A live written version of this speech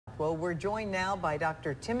Well, we're joined now by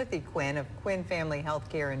Dr. Timothy Quinn of Quinn Family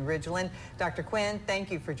Healthcare in Ridgeland. Dr. Quinn,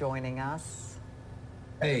 thank you for joining us.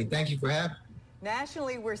 Hey, thank you for having me.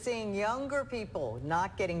 Nationally, we're seeing younger people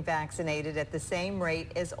not getting vaccinated at the same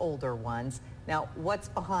rate as older ones. Now, what's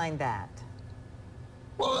behind that?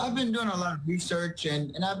 Well, I've been doing a lot of research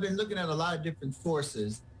and I've been looking at a lot of different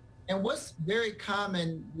sources. And what's very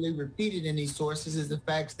commonly repeated in these sources is the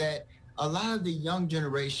fact that a lot of the young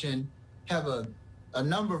generation have a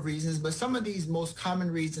number of reasons, but some of these most common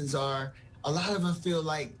reasons are a lot of them feel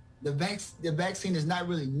like the vaccine is not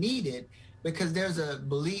really needed because there's a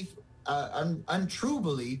belief, untrue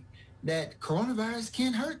belief, that coronavirus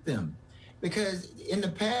can't hurt them. Because in the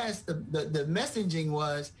past, the messaging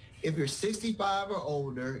was, if you're 65 or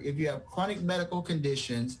older, if you have chronic medical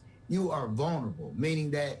conditions, you are vulnerable, meaning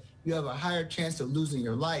that you have a higher chance of losing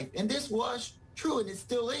your life. And this was true, and it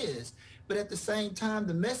still is. But at the same time,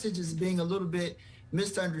 the message is being a little bit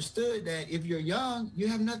misunderstood that if you're young, you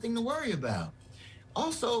have nothing to worry about.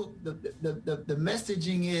 Also, the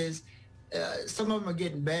messaging is some of them are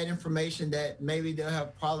getting bad information that maybe they'll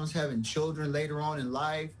have problems having children later on in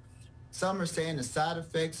life. Some are saying the side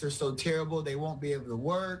effects are so terrible they won't be able to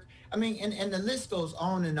work. I mean, and the list goes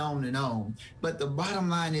on and on and on. But the bottom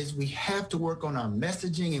line is we have to work on our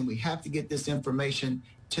messaging and we have to get this information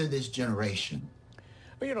to this generation.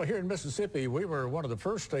 Well, you know, here in Mississippi, we were one of the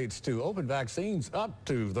first states to open vaccines up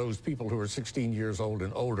to those people who are 16 years old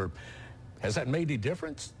and older. Has that made any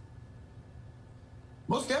difference?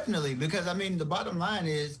 Most definitely, because, I mean, the bottom line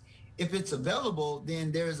is if it's available,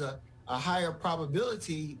 then there's a higher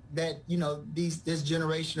probability that, you know, this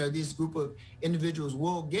generation or this group of individuals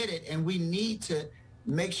will get it. And we need to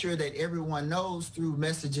make sure that everyone knows through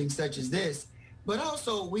messaging such as this. But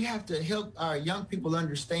also we have to help our young people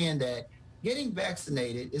understand that getting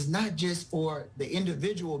vaccinated is not just for the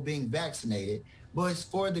individual being vaccinated, but it's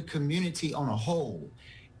for the community on a whole.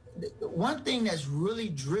 One thing that's really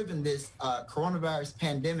driven this coronavirus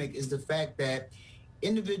pandemic is the fact that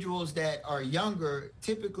individuals that are younger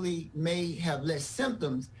typically may have less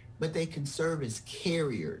symptoms, but they can serve as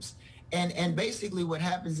carriers. And basically what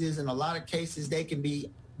happens is in a lot of cases, they can be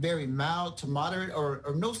very mild to moderate or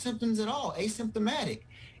no symptoms at all, asymptomatic.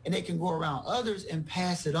 And they can go around others and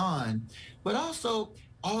pass it on. But also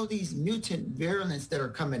all these mutant virulence that are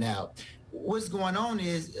coming out. What's going on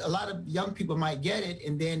is a lot of young people might get it,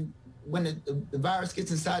 and then when the virus gets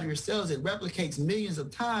inside of your cells, it replicates millions of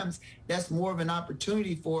times. That's more of an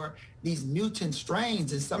opportunity for these mutant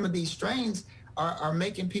strains. And some of these strains are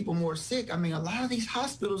making people more sick. I mean, a lot of these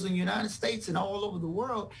hospitals in the United States and all over the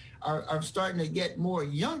world are starting to get more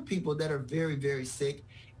young people that are very, very sick.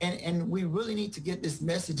 And we really need to get this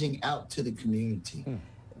messaging out to the community.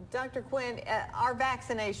 Dr. Quinn, our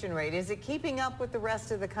vaccination rate, is it keeping up with the rest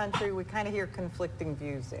of the country? We kind of hear conflicting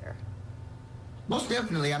views there. Most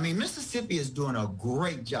definitely. I mean, Mississippi is doing a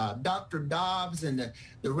great job. Dr. Dobbs and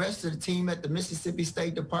the rest of the team at the Mississippi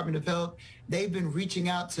State Department of Health, they've been reaching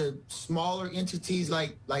out to smaller entities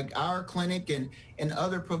like our clinic and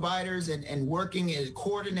other providers and working and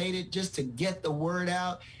coordinated just to get the word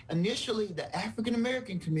out. Initially, the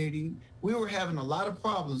African-American community, we were having a lot of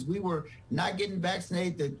problems. We were not getting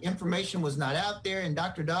vaccinated. The information was not out there. And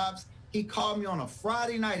Dr. Dobbs, he called me on a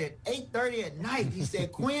Friday night at 8:30 at night. He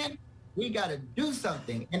said, Quinn, we got to do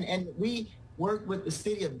something. And we worked with the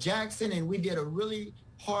city of Jackson, and we did a really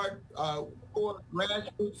hard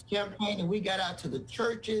grassroots campaign, and we got out to the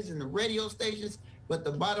churches and the radio stations. But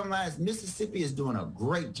the bottom line is Mississippi is doing a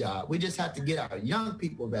great job. We just have to get our young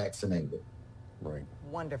people vaccinated. Right.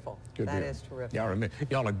 Wonderful. Good That deal. is terrific.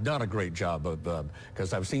 Y'all have done a great job of,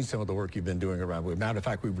 because I've seen some of the work you've been doing around. Matter of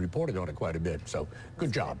fact, we've reported on it quite a bit. So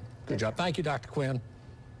good job. Good job. Thank you, Dr. Quinn.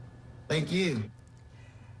 Thank you.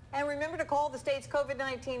 And remember to call the state's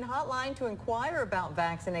COVID-19 hotline to inquire about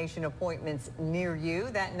vaccination appointments near you.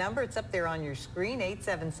 That number, it's up there on your screen,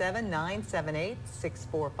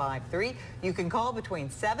 877-978-6453. You can call between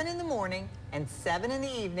 7 in the morning and 7 in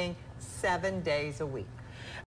the evening, 7 days a week.